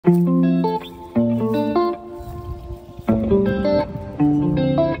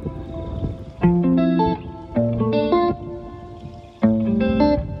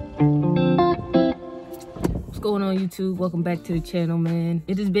welcome back to the channel, man.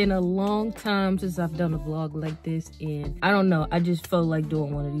 It has been a long time since I've done a vlog like this, and I don't know, I just felt like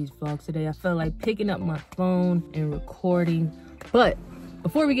doing one of these vlogs today. I felt like picking up my phone and recording. But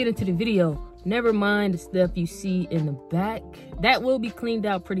before we get into the video, never mind the stuff you see in the back. That will be cleaned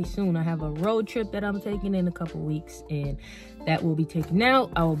out pretty soon. I have a road trip that I'm taking in a couple weeks, and that will be taken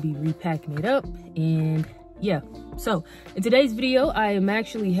out. I will be repacking it up, and yeah. So in today's video, I am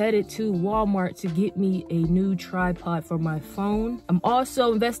actually headed to Walmart to get me a new tripod for my phone. I'm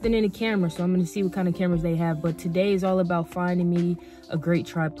also investing in a camera, so I'm going to see what kind of cameras they have. But today is all about finding me a great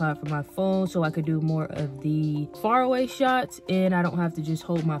tripod for my phone so I could do more of the faraway shots, and I don't have to just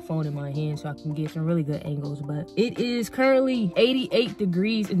hold my phone in my hand, so I can get some really good angles. But it is currently 88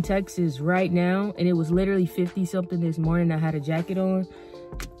 degrees in Texas right now, and it was literally 50 something this morning. I had a jacket on,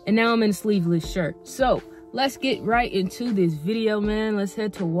 and now I'm in a sleeveless shirt. So let's get right into this video, man. Let's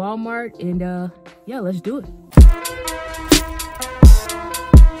head to Walmart and yeah, let's do it.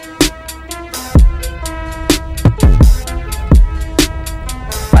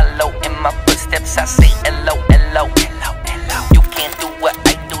 Follow in my footsteps, I say hello, hello, hello, hello. You can't do what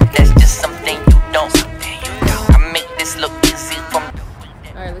I do, that's just something you don't. I make this look easy from.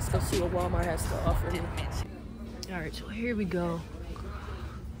 All right, let's go see what Walmart has to offer me. All right, so here we go.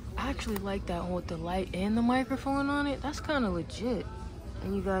 I actually like that one with the light and the microphone on it. That's kind of legit.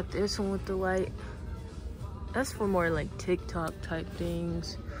 And you got this one with the light. That's for more like TikTok type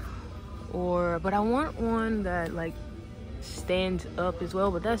things. But I want one that like stands up as well,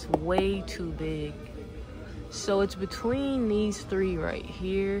 but that's way too big. So it's between these three right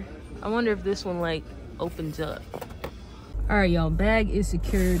here. I wonder if this one like opens up. All right, y'all, bag is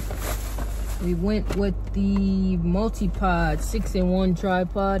secured. We went with the Multipod 6-in-1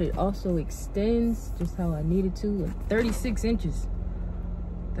 tripod. It also extends just how I need it to, 36 inches.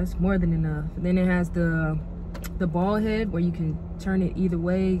 That's more than enough. Then it has the ball head where you can turn it either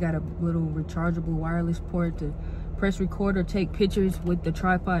way. Got a little rechargeable wireless port to press record or take pictures with the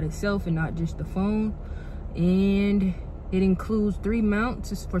tripod itself and not just the phone. And it includes 3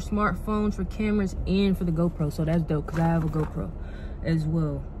 mounts for smartphones, for cameras, and for the GoPro. So that's dope because I have a GoPro as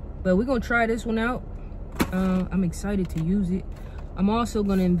well. But we're gonna try this one out. I'm excited to use it. I'm also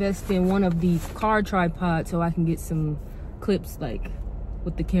gonna invest in one of the car tripods so I can get some clips like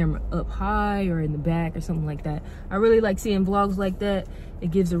with the camera up high or in the back or something like that. I really like seeing vlogs like that. It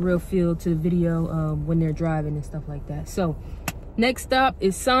gives a real feel to the video when they're driving and stuff like that. So next stop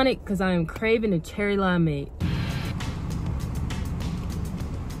is Sonic because I am craving a cherry limeade.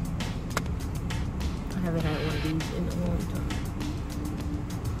 I haven't had one of these in a long time.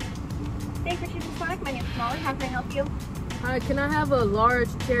 Thanks for choosing Sonic. My name's Molly. How can I help you? Hi, can I have a large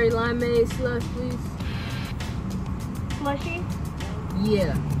cherry limeade slush, please? Slushy?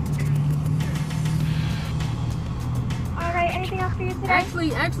 Yeah. Alright, anything else for you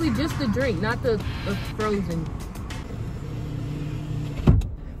today? Actually just the drink, not the frozen.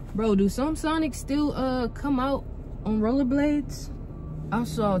 Bro, do some Sonics still come out on rollerblades? I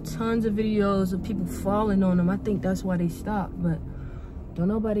saw tons of videos of people falling on them. I think that's why they stopped, but don't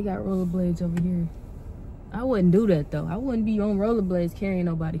nobody got rollerblades over here. I wouldn't do that though. I wouldn't be on rollerblades carrying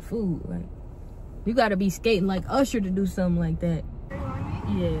nobody food. Like, you gotta be skating like Usher to do something like that.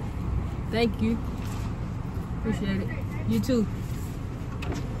 Yeah. Thank you. Appreciate it. You too.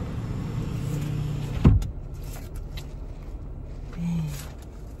 Man,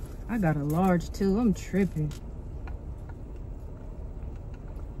 I got a large too. I'm tripping.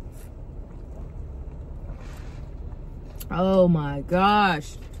 Oh my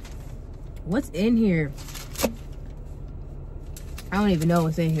gosh. What's in here? I don't even know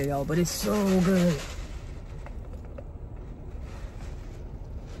what's in here, y'all, but it's so good.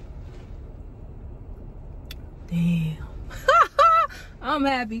 Damn. I'm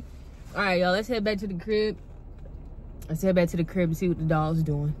happy. All right, y'all, let's head back to the crib. Let's head back to the crib and see what the dog's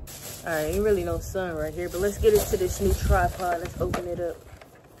doing. All right, ain't really no sun right here, but let's get into this new tripod. Let's open it up.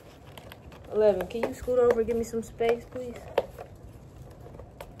 11, can you scoot over and give me some space, please?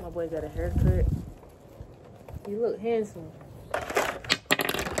 My boy got a haircut. You look handsome.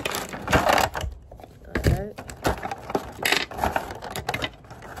 Alright.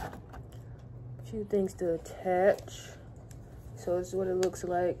 A few things to attach. So this is what it looks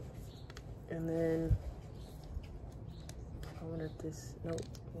like. And then, I wonder if this, nope,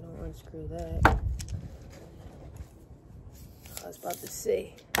 you don't unscrew that. I was about to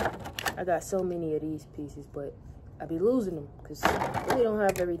say, I got so many of these pieces, but I be losing them because I really don't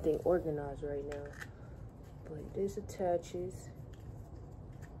have everything organized right now. But this attaches.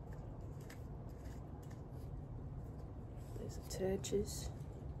 This attaches.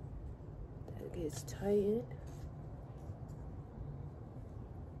 That gets tightened.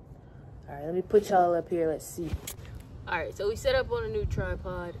 All right, let me put y'all up here. Let's see. All right, so we set up on a new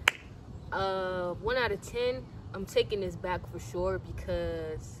tripod. 1 out of 10, I'm taking this back for sure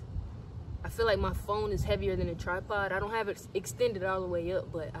because I feel like my phone is heavier than a tripod. I don't have it extended all the way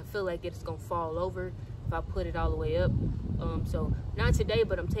up, but I feel like it's gonna fall over if I put it all the way up. So not today,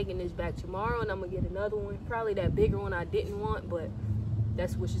 but I'm taking this back tomorrow, and I'm gonna get another one, probably that bigger one I didn't want, but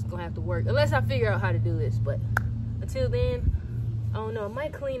that's what's just gonna have to work unless I figure out how to do this. But until then, I don't know. I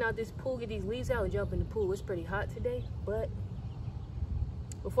might clean out this pool, get these leaves out, and jump in the pool. It's pretty hot today, but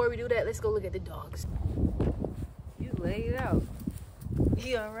before we do that, let's go look at the dogs. You laid out.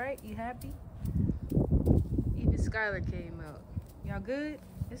 You all right? You happy? Even Skylar came out. Y'all good?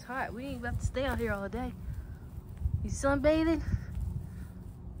 It's hot. We ain't about to stay out here all day. You sunbathing?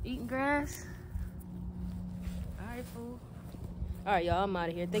 Eating grass? All right, fool. All right, y'all. I'm out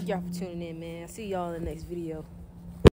of here. Thank y'all for tuning in, man. I'll see y'all in the next video.